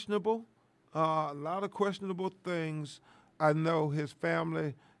questionable. A lot of questionable things. I know his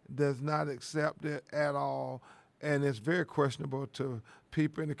family does not accept it at all, and it's very questionable to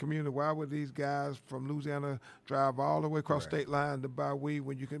people in the community. Why would these guys from Louisiana drive all the way across state line to buy weed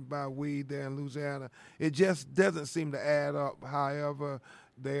when you can buy weed there in Louisiana? It just doesn't seem to add up. However,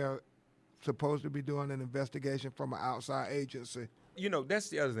 they are supposed to be doing an investigation from an outside agency. That's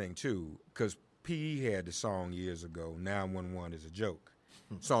the other thing, too, because P.E. had the song years ago, 911 is a joke.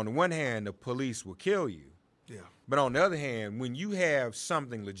 So on the one hand, the police will kill you. Yeah. But on the other hand, when you have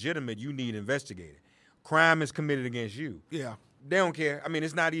something legitimate you need investigated, crime is committed against you. Yeah. They don't care. I mean,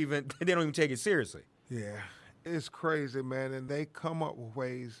 it's not even, they don't even take it seriously. Yeah. It's crazy, man. And they come up with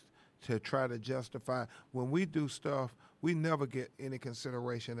ways to try to justify. When we do stuff, we never get any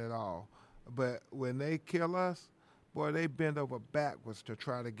consideration at all. But when they kill us, boy, they bend over backwards to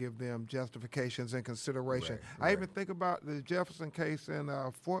try to give them justifications and consideration. Right. I even think about the Jefferson case in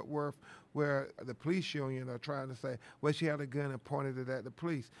Fort Worth where the police union are trying to say, well, she had a gun and pointed it at the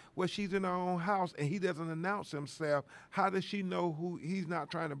police. Well, she's in her own house and he doesn't announce himself. How does she know who he's not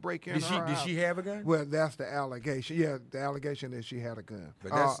trying to break in her house? Did she have a gun? Well, that's the allegation. Yeah, the allegation is she had a gun.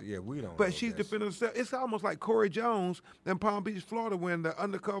 But that's we don't. But she's defending herself. It's almost like Corey Jones in Palm Beach, Florida, when the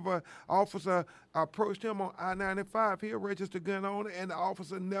undercover officer approached him on I-95. He a registered gun owner, and the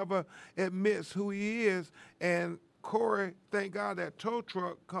officer never admits who he is. And Corey, thank God that tow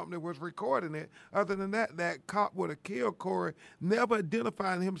truck company was recording it. Other than that, that cop would have killed Corey, never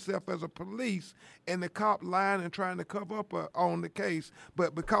identifying himself as a police, and the cop lying and trying to cover up on the case.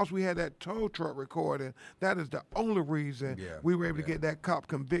 But because we had that tow truck recording, that is the only reason we were able to get that cop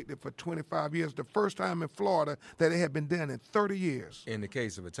convicted for 25 years, the first time in Florida that it had been done in 30 years. In the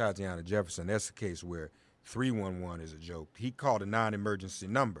case of Tatiana Jefferson, that's a case where 311 is a joke. He called a non-emergency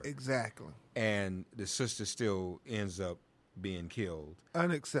number. Exactly. And the sister still ends up being killed.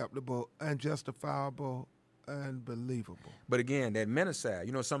 Unacceptable, unjustifiable, unbelievable. But again, that menacide,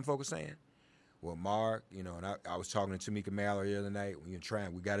 you know what some folks are saying? Well, Mark, and I was talking to Tamika Mallory the other night, we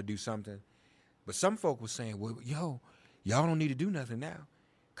got to do something. But some folk were saying, well, y'all don't need to do nothing now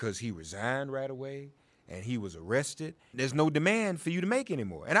because he resigned right away and he was arrested. There's no demand for you to make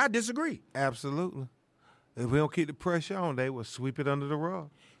anymore. And I disagree. Absolutely. If we don't keep the pressure on, they will sweep it under the rug.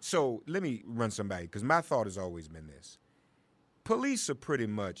 So let me run somebody, because my thought has always been this. Police are pretty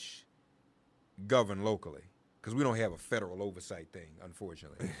much governed locally, because we don't have a federal oversight thing,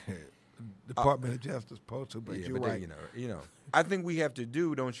 unfortunately. Department of Justice supposed to, but you're right. I think we have to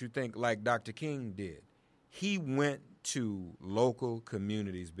do, don't you think, like Dr. King did. He went to local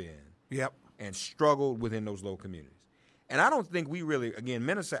communities, Ben. Yep. And struggled within those local communities. And I don't think we really, again,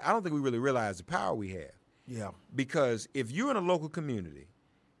 Minnesota, I don't think we really realize the power we have. Yeah. Because if you're in a local community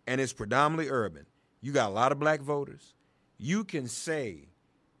and it's predominantly urban, you got a lot of black voters, you can say,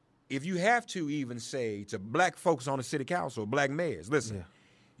 if you have to even say to black folks on the city council, black mayors, listen,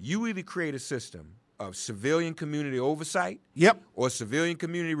 you either create a system of civilian community oversight or civilian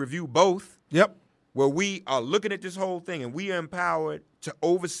community review, both, where we are looking at this whole thing and we are empowered to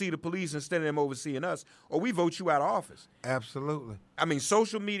oversee the police instead of them overseeing us, or we vote you out of office. Absolutely. I mean,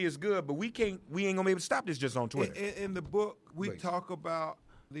 social media is good, but we ain't gonna be able to stop this just on Twitter. In the book, we talk about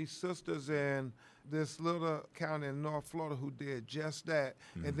these sisters in this little county in North Florida who did just that.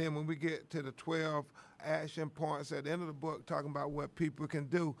 Mm-hmm. And then when we get to the 12 action points at the end of the book talking about what people can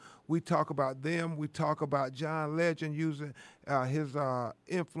do, we talk about them. We talk about John Legend using his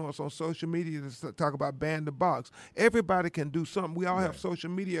influence on social media to talk about ban the box. Everybody can do something. We all have social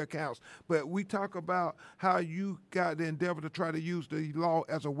media accounts, but we talk about how you got the endeavor to try to use the law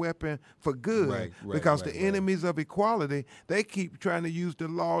as a weapon for good, because the enemies of equality, they keep trying to use the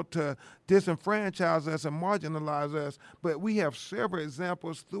law to disenfranchise us and marginalize us. But we have several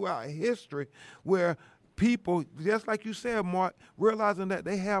examples throughout history where people, just like you said, Mark, realizing that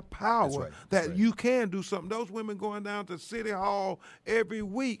they have power, you can do something. Those women going down to City Hall every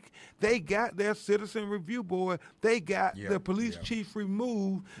week, they got their citizen review board. They got the police chief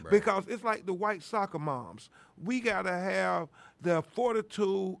removed because it's like the white soccer moms. We got to have the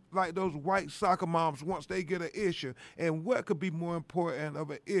fortitude like those white soccer moms once they get an issue. And what could be more important of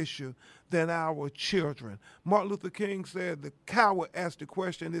an issue than our children? Martin Luther King said the coward asked the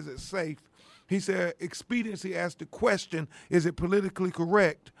question, is it safe? He said, expediency asked the question, is it politically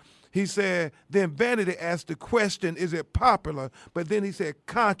correct? He said, then vanity asked the question, is it popular? But then he said,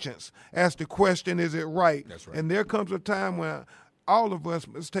 conscience asked the question, is it right? That's right. And there comes a time when all of us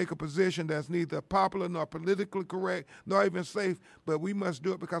must take a position that's neither popular nor politically correct, nor even safe, but we must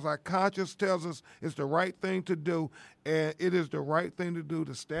do it because our conscience tells us it's the right thing to do, and it is the right thing to do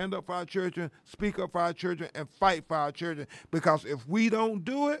to stand up for our children, speak up for our children, and fight for our children. Because if we don't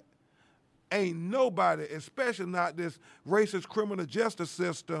do it, ain't nobody, especially not this racist criminal justice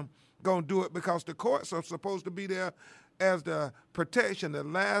system, gonna do it, because the courts are supposed to be there as the protection, the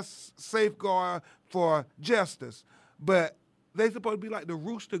last safeguard for justice. But they supposed to be like the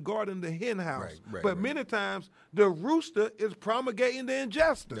rooster guarding the hen house. But many times the rooster is promulgating the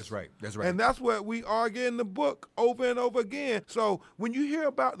injustice. That's right. That's right. And that's what we argue in the book over and over again. So when you hear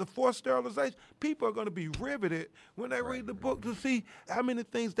about the forced sterilization, people are going to be riveted when they read the book to see how many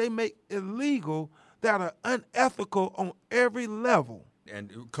things they make illegal that are unethical on every level.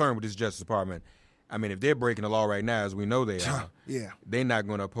 And current with this Justice Department, I mean, if they're breaking the law right now, as we know they are, they're not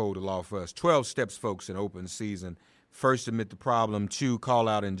going to uphold the law for us. 12 steps, folks, in open season. First, admit the problem. 2, call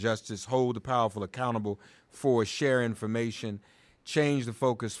out injustice. Hold the powerful accountable. 4, share information. Change the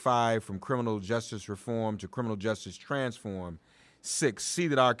focus. 5, from criminal justice reform to criminal justice transform. 6, see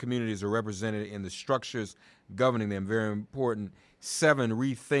that our communities are represented in the structures governing them. Very important. 7,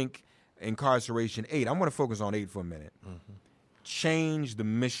 rethink incarceration 8, I want to focus on 8 for a minute. Mm-hmm. Change the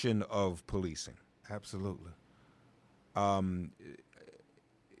mission of policing. Absolutely.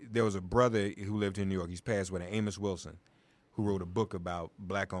 There was a brother who lived in New York. He's passed away, Amos Wilson, who wrote a book about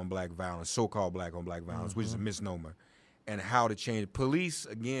black-on-black violence, so-called black-on-black violence, which is a misnomer, and how to change. Police,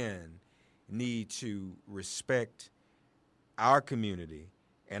 again, need to respect our community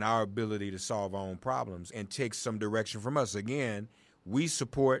and our ability to solve our own problems and take some direction from us. Again, we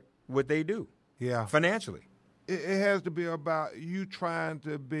support what they do financially. It has to be about you trying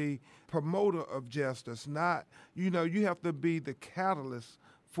to be promoter of justice, not, you have to be the catalyst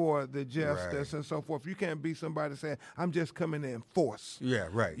for the justice and so forth. You can't be somebody saying, I'm just coming to enforce. Yeah,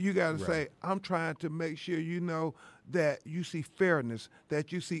 right. You got to say, I'm trying to make sure that you see fairness,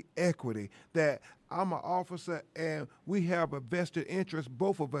 that you see equity, that I'm an officer and we have a vested interest,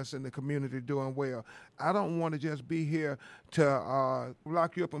 both of us in the community doing well. I don't want to just be here to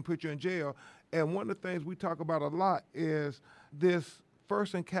lock you up and put you in jail. And one of the things we talk about a lot is this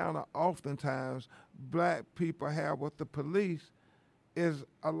first encounter oftentimes black people have with the police is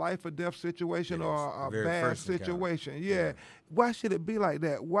a life or death situation or a bad situation. Yeah. Why should it be like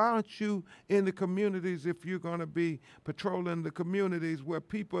that? Why aren't you in the communities if you're going to be patrolling the communities where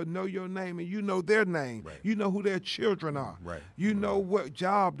people know your name and you know their name? Right. You know who their children are. Right. You know what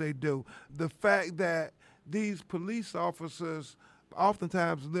job they do. The fact that these police officers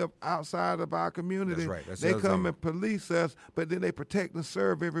oftentimes live outside of our community. That's right. They come and police us, but then they protect and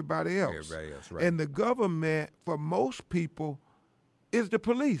serve everybody else. Right. And the government, for most people, is the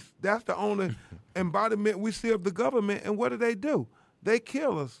police. That's the only embodiment we see of the government. And what do? They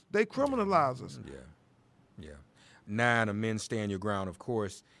kill us. They criminalize us. Yeah. 9, a men stand your ground, of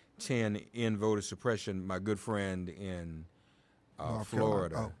course. 10, end voter suppression. My good friend in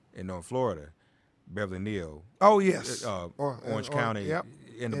Florida, in North Florida, Beverly Neal. Oh, yes. Orange County,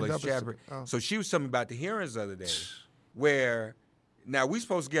 NAACP chapter. So she was telling me about the hearings the other day where now we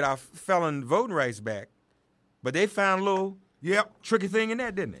supposed to get our felon voting rights back, but they found a little tricky thing in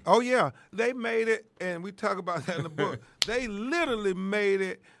that, didn't they? Oh, yeah. They made it, and we talk about that in the book. They literally made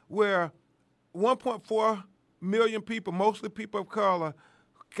it where 1.4 million people, mostly people of color,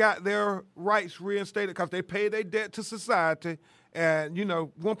 got their rights reinstated because they paid their debt to society. And,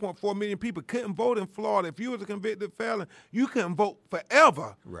 1.4 million people couldn't vote in Florida. If you was a convicted felon, you couldn't vote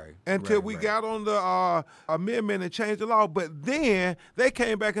forever. Right. Until we got on the amendment and changed the law. But then they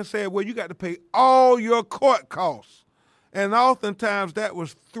came back and said, well, you got to pay all your court costs. And oftentimes that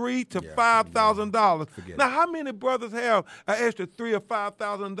was $3,000 to $5,000. Now, how many brothers have an extra $3,000 or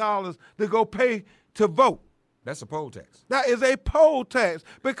 $5,000 to go pay to vote? That's a poll tax. That is a poll tax.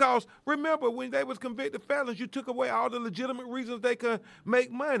 Because remember, when they was convicted felons, you took away all the legitimate reasons they could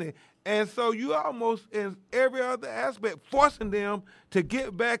make money. And so you almost, in every other aspect, forcing them to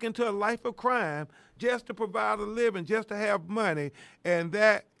get back into a life of crime just to provide a living, just to have money. And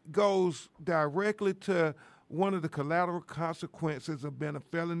that goes directly to one of the collateral consequences of being a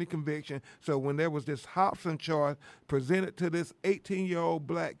felony conviction. So when there was this Hobson charge presented to this 18-year-old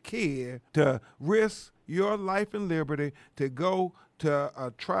black kid to risk your life and liberty to go to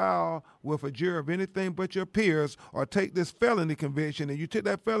a trial with a jury of anything but your peers or take this felony conviction, and you took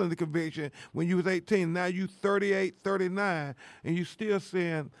that felony conviction when you was 18, now you 38, 39, and you still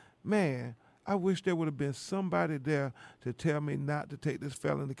saying, man, I wish there would have been somebody there to tell me not to take this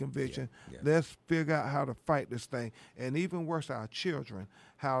felony conviction. Let's figure out how to fight this thing. And even worse, our children,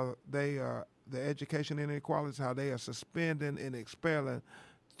 how they are, the education inequalities, how they are suspending and expelling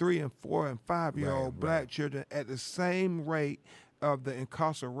 3 and 4 and 5-year-old black children at the same rate of the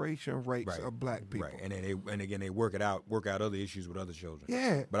incarceration rates of black people. Right, and again they work out other issues with other children.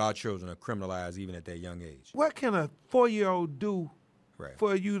 Yeah. But our children are criminalized even at that young age. What can a 4-year-old do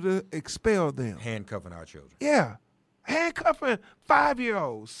for you to expel them? Handcuffing our children. Yeah. Handcuffing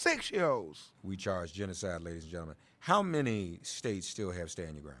 5-year-olds, 6-year-olds. We charge genocide, ladies and gentlemen. How many states still have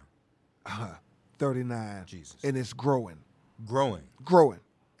stand your ground? 39. Jesus. And it's growing. Growing.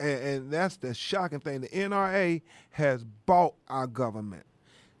 And that's the shocking thing. The NRA has bought our government.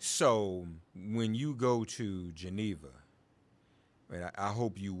 So when you go to Geneva, I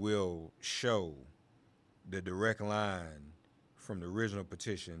hope you will show the direct line from the original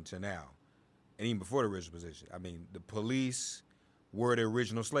petition to now, and even before the original petition. I mean, the police were the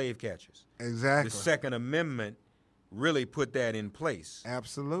original slave catchers. Exactly. The Second Amendment really put that in place.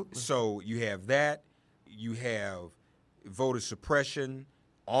 Absolutely. So you have that. You have voter suppression,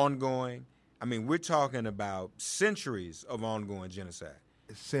 ongoing. I mean, we're talking about centuries of ongoing genocide.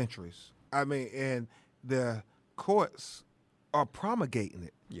 Centuries. I mean, and the courts are promulgating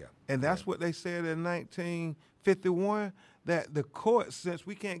it. Yeah. And that's what they said in 1951, that the courts, since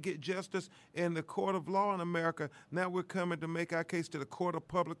we can't get justice in the court of law in America, now we're coming to make our case to the court of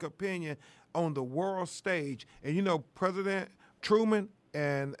public opinion on the world stage. And, you know, President Truman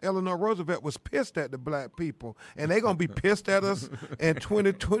and Eleanor Roosevelt was pissed at the black people, and they're going to be pissed at us in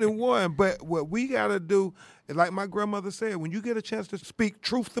 2021. But what we got to do, like my grandmother said, when you get a chance to speak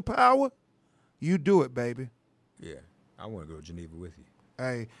truth to power, you do it, baby. Yeah. I want to go to Geneva with you.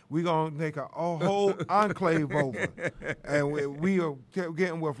 Hey, we're going to make a whole enclave over. And we are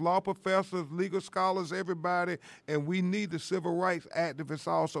getting with law professors, legal scholars, everybody, and we need the civil rights activists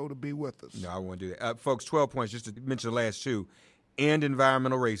also to be with us. No, I want to do that. Folks, 12 points, just to mention the last two. End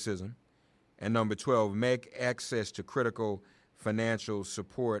environmental racism. And number 12, make access to critical financial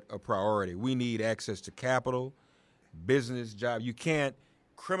support a priority. We need access to capital, business, job. You can't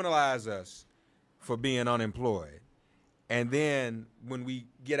criminalize us for being unemployed. And then when we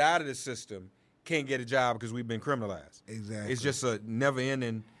get out of the system, can't get a job because we've been criminalized. Exactly. It's just a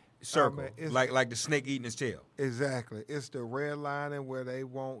never-ending circle, like the snake eating its tail. Exactly. It's the redlining where they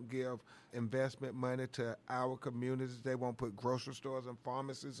won't give investment money to our communities. They won't put grocery stores and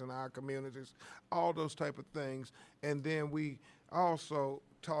pharmacies in our communities, all those type of things. And then we also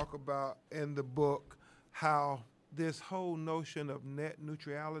talk about in the book how this whole notion of net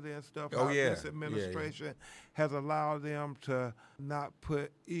neutrality and stuff, this administration has allowed them to not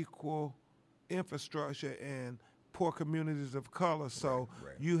put equal infrastructure in poor communities of color. So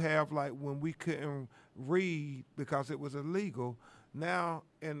you have, like, when we couldn't read because it was illegal, now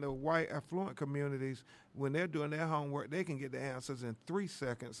in the white affluent communities, when they're doing their homework, they can get the answers in 3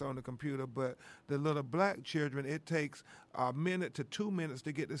 seconds on the computer. But the little black children, it takes a minute to 2 minutes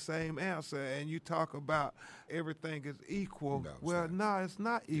to get the same answer. And you talk about everything is equal. No, it's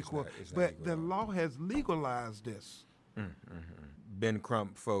not equal. It's not but equal the law has legalized this. Ben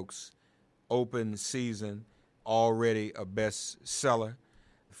Crump, folks, open season, already a bestseller.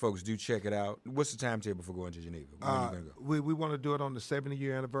 Folks, do check it out. What's the timetable for going to Geneva? When are you going to go? We want to do it on the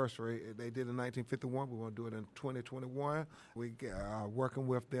 70-year anniversary. They did in 1951. We want to do it in 2021. We are working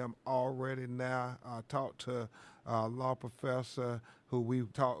with them already now. I talked to a law professor who we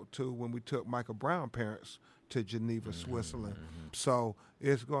talked to when we took Michael Brown parents to Geneva, Switzerland. So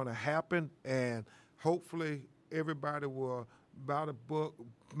it's going to happen, and hopefully everybody will buy the book,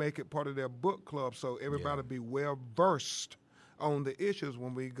 make it part of their book club, so everybody be well-versed on the issues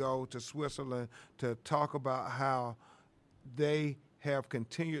when we go to Switzerland to talk about how they have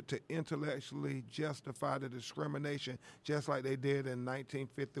continued to intellectually justify the discrimination just like they did in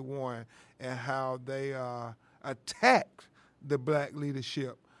 1951, and how they attacked the black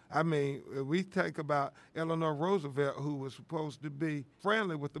leadership. I mean, we think about Eleanor Roosevelt, who was supposed to be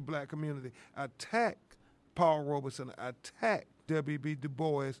friendly with the black community, attacked Paul Robeson, attacked W.B. Du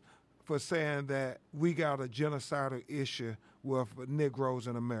Bois for saying that we got a genocidal issue with Negroes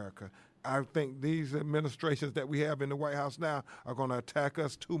in America. I think these administrations that we have in the White House now are going to attack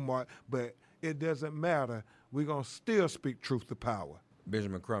us too much, but it doesn't matter. We're going to still speak truth to power.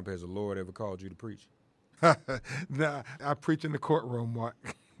 Benjamin Crump, has the Lord ever called you to preach? Nah, I preach in the courtroom, Mark.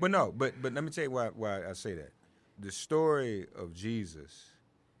 But let me tell you why I say that. The story of Jesus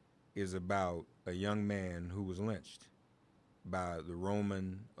is about a young man who was lynched by the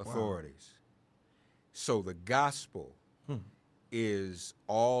Roman authorities. So the gospel is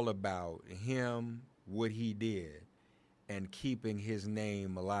all about him, what he did, and keeping his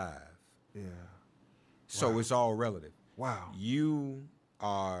name alive. Yeah. So it's all relative. Wow. You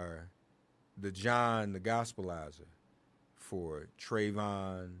are the John the Gospelizer for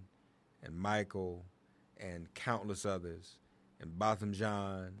Trayvon and Michael and countless others, and Botham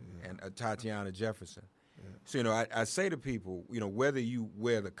Jean and Tatiana Jefferson. Yeah. So, I say to people, whether you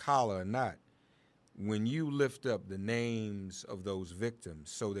wear the collar or not, when you lift up the names of those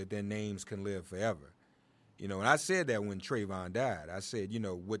victims so that their names can live forever, and I said that when Trayvon died, I said,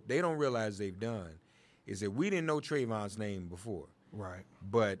 what they don't realize they've done is that we didn't know Trayvon's name before. Right.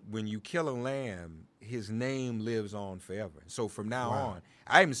 But when you kill a lamb, his name lives on forever. So from now on,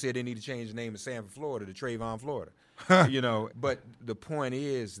 I even said they need to change the name of Sanford, Florida to Trayvon, Florida. But the point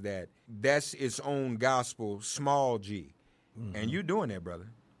is that that's its own gospel, small g. And you're doing that, brother.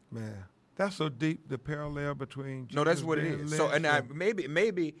 Man, that's so deep, the parallel between Jesus. No, that's what it is. So, and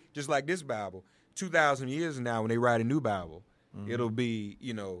maybe just like this Bible, 2,000 years from now when they write a new Bible, it'll be,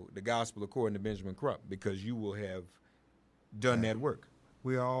 the gospel according to Benjamin Crump, because you will have done that work.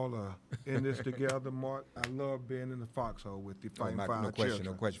 We all are in this together, Mark. I love being in the foxhole with you, fighting for our children.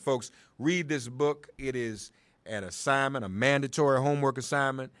 No question. Folks, read this book. It is an assignment, a mandatory homework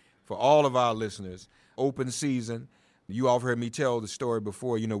assignment for all of our listeners. Open season. You all heard me tell the story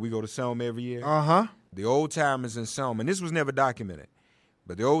before. You know, we go to Selma every year. Uh-huh. The old timers in Selma, and this was never documented,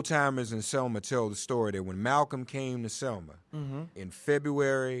 but the old timers in Selma tell the story that when Malcolm came to Selma in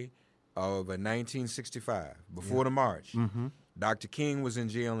February of 1965, before the march, Dr. King was in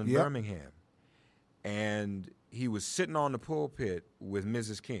jail in Birmingham, and he was sitting on the pulpit with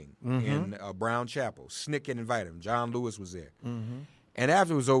Mrs. King in Brown Chapel. SNCC had invited him. John Lewis was there. And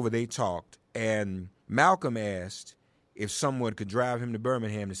after it was over, they talked, and Malcolm asked if someone could drive him to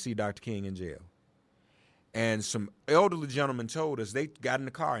Birmingham to see Dr. King in jail. And some elderly gentlemen told us they got in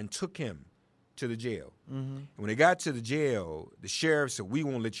the car and took him to the jail. And when they got to the jail, the sheriff said, we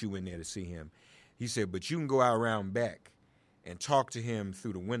won't let you in there to see him. He said, but you can go out around back and talk to him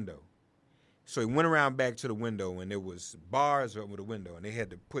through the window. So he went around back to the window, and there was bars over the window, and they had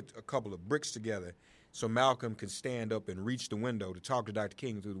to put a couple of bricks together so Malcolm could stand up and reach the window to talk to Dr.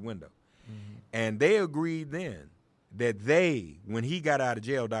 King through the window. And they agreed then that when he got out of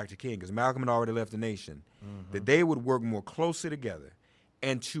jail, Dr. King, because Malcolm had already left the nation, that they would work more closely together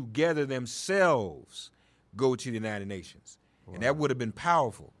and together themselves go to the United Nations. Wow. And that would have been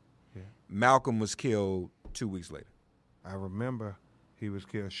powerful. Yeah. Malcolm was killed 2 weeks later. I remember he was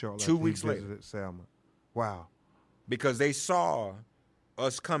killed shortly 2 after weeks he later. visited Selma. Wow. Because they saw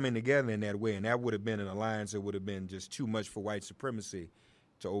us coming together in that way, and that would have been an alliance that would have been just too much for white supremacy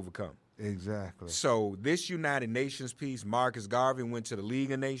to overcome. Exactly. So this United Nations piece, Marcus Garvey went to the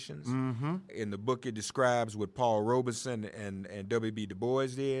League of Nations. In the book, it describes what Paul Robeson and W.B. Du Bois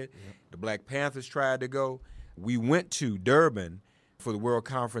did. The Black Panthers tried to go. We went to Durban for the World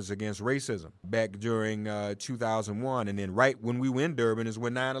Conference Against Racism back during 2001. And then right when we were in Durban is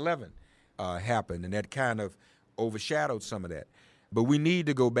when 9/11 happened, and that kind of overshadowed some of that. But we need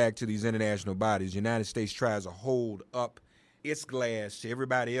to go back to these international bodies. The United States tries to hold up its glass to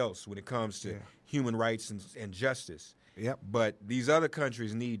everybody else when it comes to human rights and justice. But these other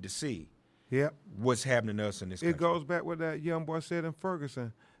countries need to see what's happening to us in this country. It goes back what that young boy said in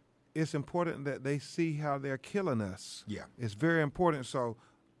Ferguson. It's important that they see how they're killing us. Yeah. It's very important. So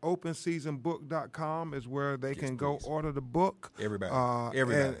openseasonbook.com is where they can go order the book. Everybody.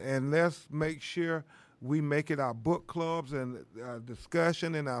 And let's make sure we make it our book clubs and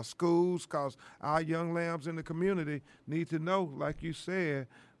discussion in our schools, because our young lambs in the community need to know, like you said,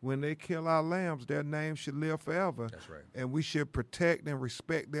 when they kill our lambs, their name should live forever. That's right. And we should protect and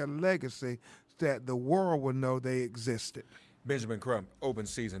respect their legacy so that the world will know they existed. Benjamin Crump,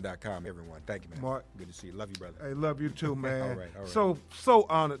 openseason.com, everyone. Thank you, man. Mark. Good to see you. Love you, brother. Hey, love you too, man. All right. So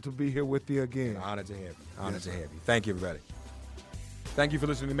honored to be here with you again. Honored to have you. Honored to have you. Thank you, everybody. Thank you for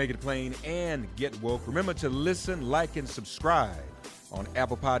listening to Make It Plain and Get Woke. Remember to listen, like, and subscribe on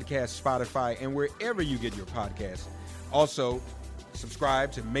Apple Podcasts, Spotify, and wherever you get your podcasts. Also,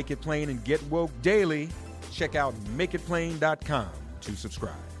 subscribe to Make It Plain and Get Woke daily. Check out makeitplain.com to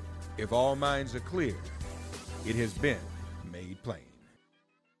subscribe. If all minds are clear, it has been made plain.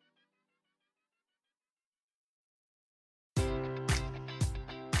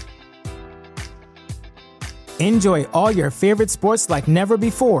 Enjoy all your favorite sports like never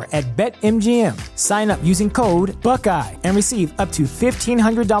before at BetMGM. Sign up using code Buckeye and receive up to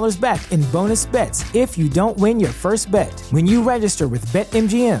 $1,500 back in bonus bets if you don't win your first bet. When you register with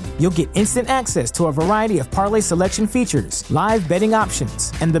BetMGM, you'll get instant access to a variety of parlay selection features, live betting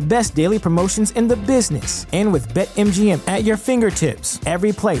options, and the best daily promotions in the business. And with BetMGM at your fingertips,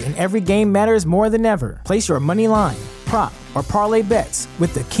 every play and every game matters more than ever. Place your money line, prop, or parlay bets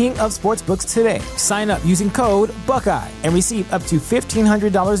with the king of sportsbooks today. Sign up using code Buckeye and receive up to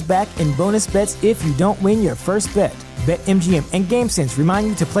 $1,500 back in bonus bets if you don't win your first bet. BetMGM and GameSense remind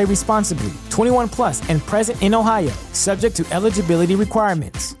you to play responsibly. 21 plus and present in Ohio, subject to eligibility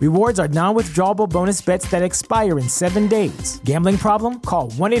requirements. Rewards are non-withdrawable bonus bets that expire in 7 days. Gambling problem? Call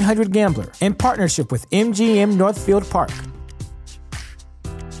 1-800-GAMBLER. In partnership with MGM Northfield Park.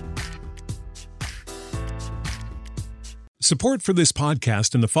 Support for this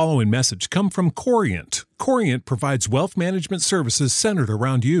podcast and the following message come from Corient. Corient provides wealth management services centered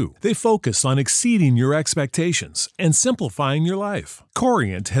around you. They focus on exceeding your expectations and simplifying your life.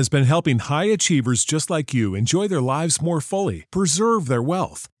 Corient has been helping high achievers just like you enjoy their lives more fully, preserve their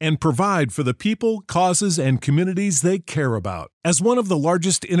wealth, and provide for the people, causes, and communities they care about. As one of the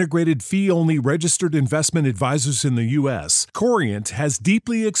largest integrated fee-only registered investment advisors in the U.S., Corient has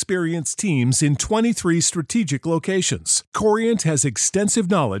deeply experienced teams in 23 strategic locations. Corient has extensive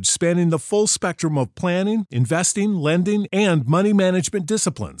knowledge spanning the full spectrum of planning, investing, lending, and money management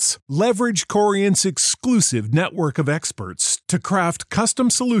disciplines. Leverage Corient's exclusive network of experts to craft custom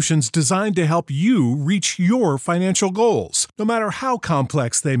solutions designed to help you reach your financial goals, no matter how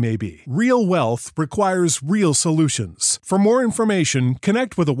complex they may be. Real wealth requires real solutions. For more information,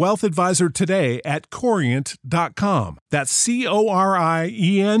 connect with a wealth advisor today at Corient.com. That's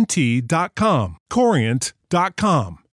Corient.com. Corient.com.